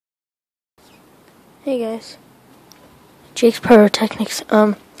Hey guys, Jake's Pyrotechnics.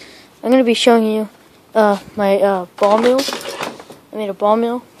 I'm gonna be showing you my ball mill. I made a ball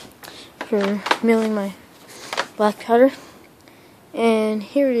mill for milling my black powder, and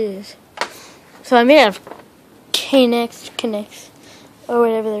here it is. So I made it out of knex, or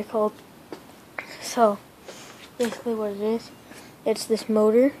whatever they're called. So basically, what it is, it's this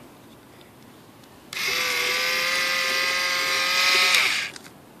motor.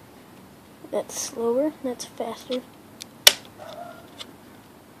 That's slower, that's faster.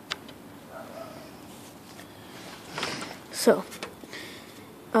 So,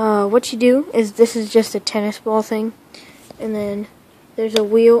 what you do is, this is just a tennis ball thing, and then there's a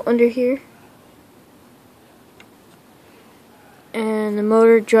wheel under here, and the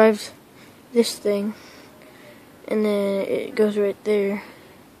motor drives this thing, and then it goes right there,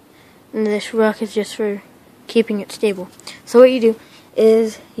 and this rock is just for keeping it stable. So what you do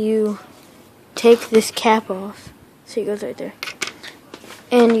is you take this cap off, so it goes right there,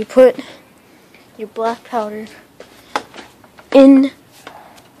 and you put your black powder in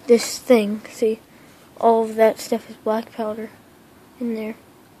this thing. See, all of that stuff is black powder in there,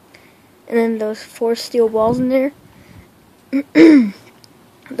 and then those 4 steel balls in there,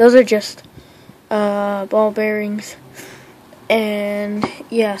 those are just ball bearings. And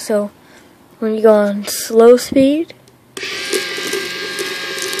yeah, so when you go on slow speed,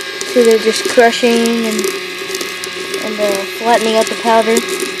 so they're just crushing and flattening out the powder.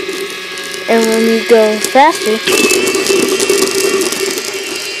 And when you go faster,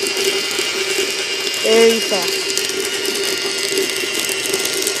 very fast.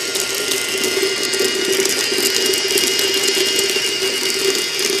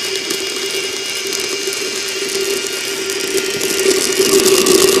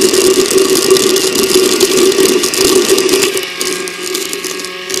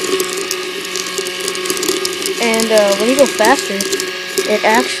 And when you go faster, it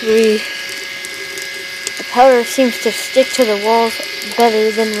actually, the powder seems to stick to the walls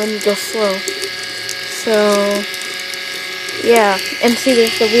better than when you go slow. So, yeah, and see,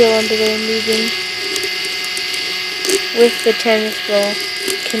 there's the wheel under there moving with the tennis ball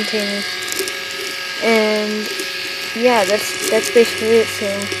container. And yeah, that's basically it. So,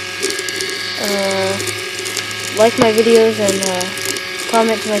 like my videos and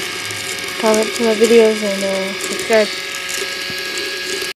comment to my videos and subscribe.